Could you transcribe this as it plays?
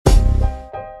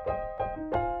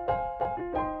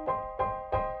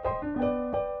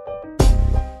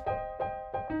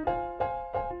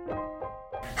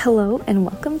Hello and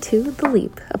welcome to The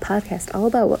Leap, a podcast all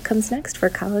about what comes next for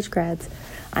college grads.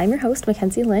 I'm your host,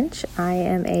 Mackenzie Lynch. I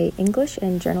am an English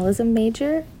and journalism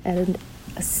major and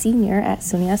a senior at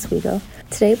SUNY Oswego.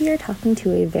 Today we are talking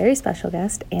to a very special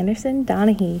guest, Anderson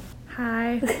Donahue.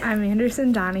 Hi, I'm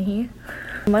Anderson Donahue.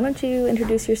 Why don't you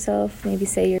introduce yourself, maybe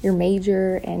say your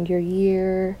major and your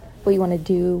year, what you want to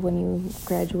do when you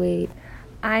graduate.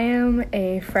 I am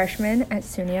a freshman at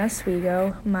SUNY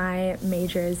Oswego. My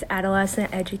major is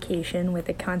adolescent education with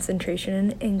a concentration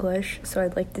in English, so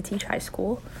I'd like to teach high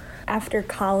school. After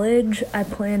college, I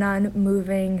plan on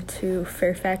moving to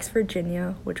Fairfax,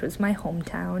 Virginia, which was my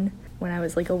hometown when I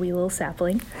was like a wee little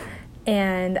sapling.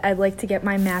 And I'd like to get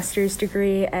my master's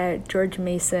degree at George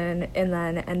Mason and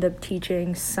then end up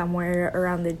teaching somewhere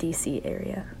around the DC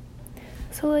area.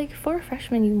 So like for a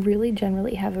freshman, you really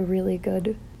generally have a really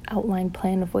good outline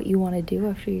plan of what you want to do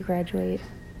after you graduate.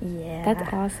 Yeah.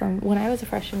 That's awesome. When I was a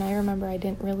freshman, I remember I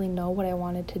didn't really know what I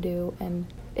wanted to do, and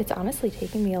it's honestly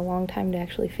taken me a long time to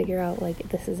actually figure out, like,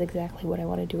 this is exactly what I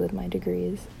want to do with my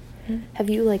degrees. Mm-hmm. Have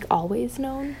you, like, always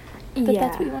known that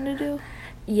that's what you want to do?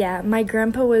 Yeah, my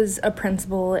grandpa was a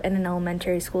principal and an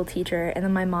elementary school teacher, and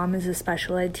then my mom is a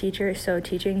special ed teacher, so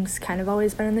teaching's kind of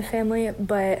always been in the family,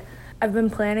 but I've been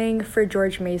planning for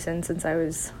George Mason since I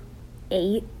was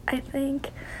 8, I think.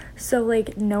 So,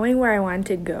 like, knowing where I wanted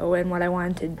to go and what I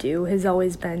wanted to do has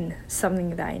always been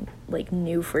something that I, like,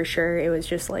 knew for sure. It was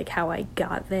just, like, how I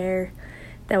got there.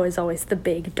 That was always the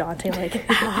big, daunting, like,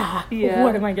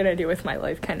 what am I going to do with my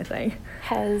life kind of thing.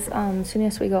 Has SUNY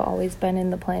Oswego always been in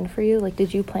the plan for you? Like,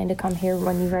 did you plan to come here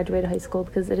when you graduated high school?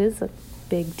 Because it is a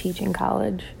big teaching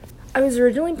college. I was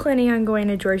originally planning on going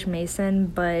to George Mason,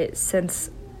 but since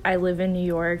I live in New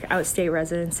York, out-of-state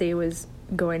residency was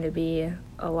going to be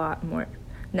a lot more.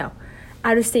 No,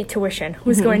 out-of-state tuition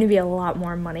was going to be a lot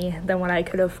more money than what I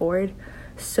could afford.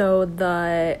 So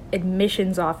the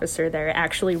admissions officer there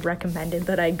actually recommended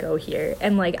that I go here.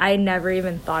 And, like, I never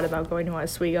even thought about going to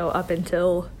Oswego up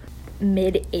until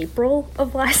mid-April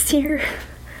of last year.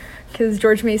 Because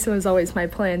George Mason was always my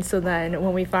plan. So then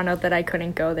when we found out that I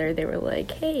couldn't go there, they were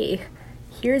like, hey,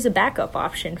 here's a backup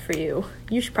option for you.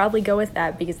 You should probably go with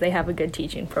that because they have a good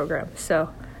teaching program. So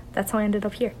that's how I ended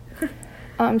up here.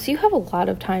 So you have a lot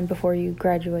of time before you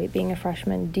graduate being a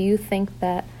freshman. Do you think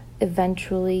that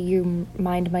eventually your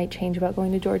mind might change about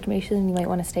going to George Mason and you might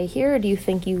want to stay here, or do you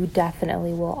think you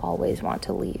definitely will always want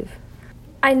to leave?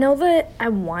 I know that I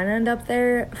want to end up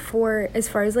there for, as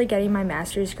far as, like, getting my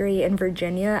master's degree in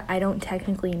Virginia, I don't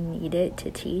technically need it to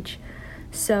teach.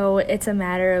 So it's a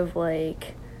matter of,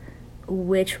 like,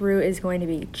 which route is going to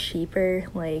be cheaper.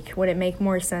 Like, would it make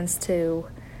more sense to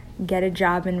get a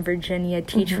job in Virginia,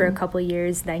 teach for a couple of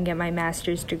years, then get my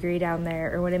master's degree down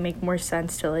there? Or would it make more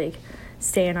sense to, like,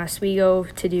 stay in Oswego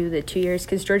to do the 2 years?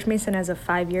 Because George Mason has a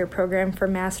 5-year program for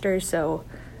master's, so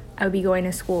I would be going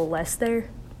to school less there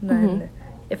than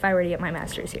if I were to get my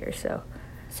master's here.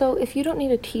 So if you don't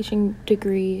need a teaching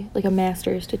degree, like a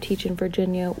master's, to teach in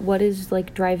Virginia, what is,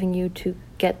 like, driving you to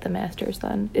get the master's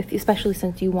then, especially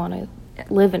since you want to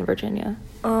live in Virginia?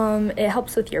 It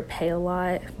helps with your pay a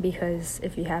lot, because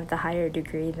if you have the higher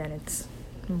degree, then it's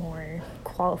more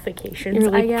qualifications. You're,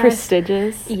 like, I guess.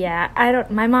 Prestigious. Yeah,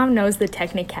 my mom knows the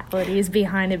technicalities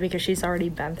behind it because she's already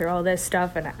been through all this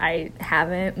stuff and I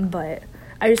haven't, but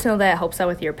I just know that it helps out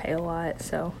with your pay a lot,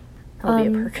 so that'll be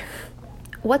a perk.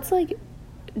 What's, like,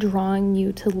 drawing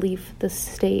you to leave the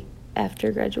state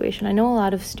after graduation? I know a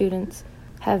lot of students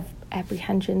have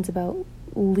apprehensions about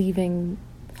leaving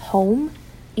home,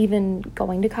 even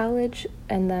going to college,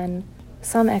 and then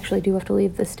some actually do have to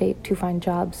leave the state to find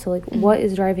jobs. So, like, what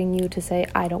is driving you to say,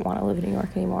 I don't want to live in New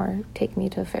York anymore, take me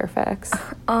to Fairfax?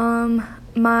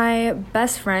 My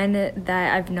best friend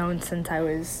that I've known since I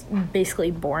was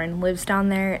basically born lives down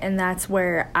there, and that's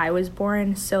where I was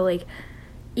born. So, like,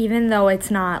 even though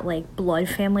it's not, like, blood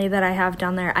family that I have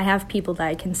down there, I have people that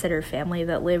I consider family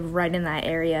that live right in that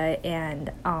area,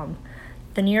 and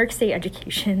the New York State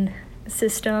education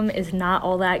system is not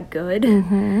all that good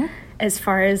as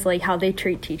far as, like, how they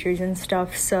treat teachers and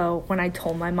stuff. So when I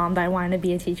told my mom that I wanted to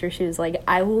be a teacher, she was like,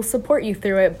 I will support you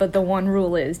through it, but the one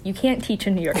rule is you can't teach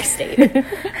in New York State.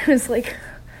 I was like,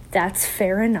 that's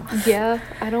fair enough. Yeah,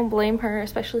 I don't blame her,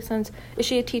 especially since, is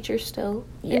she a teacher still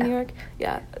in New York?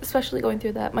 Yeah, especially going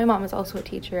through that. My mom is also a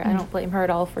teacher. I don't blame her at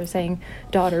all for saying,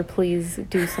 daughter, please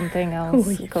do something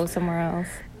else, go somewhere else.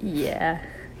 Yeah.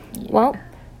 Well,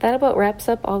 that about wraps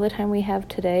up all the time we have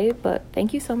today, but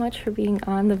thank you so much for being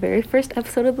on the very first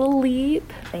episode of The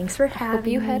Leap. Thanks for having me. Hope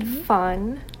you had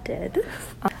fun. Did.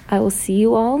 I will see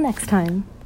you all next time.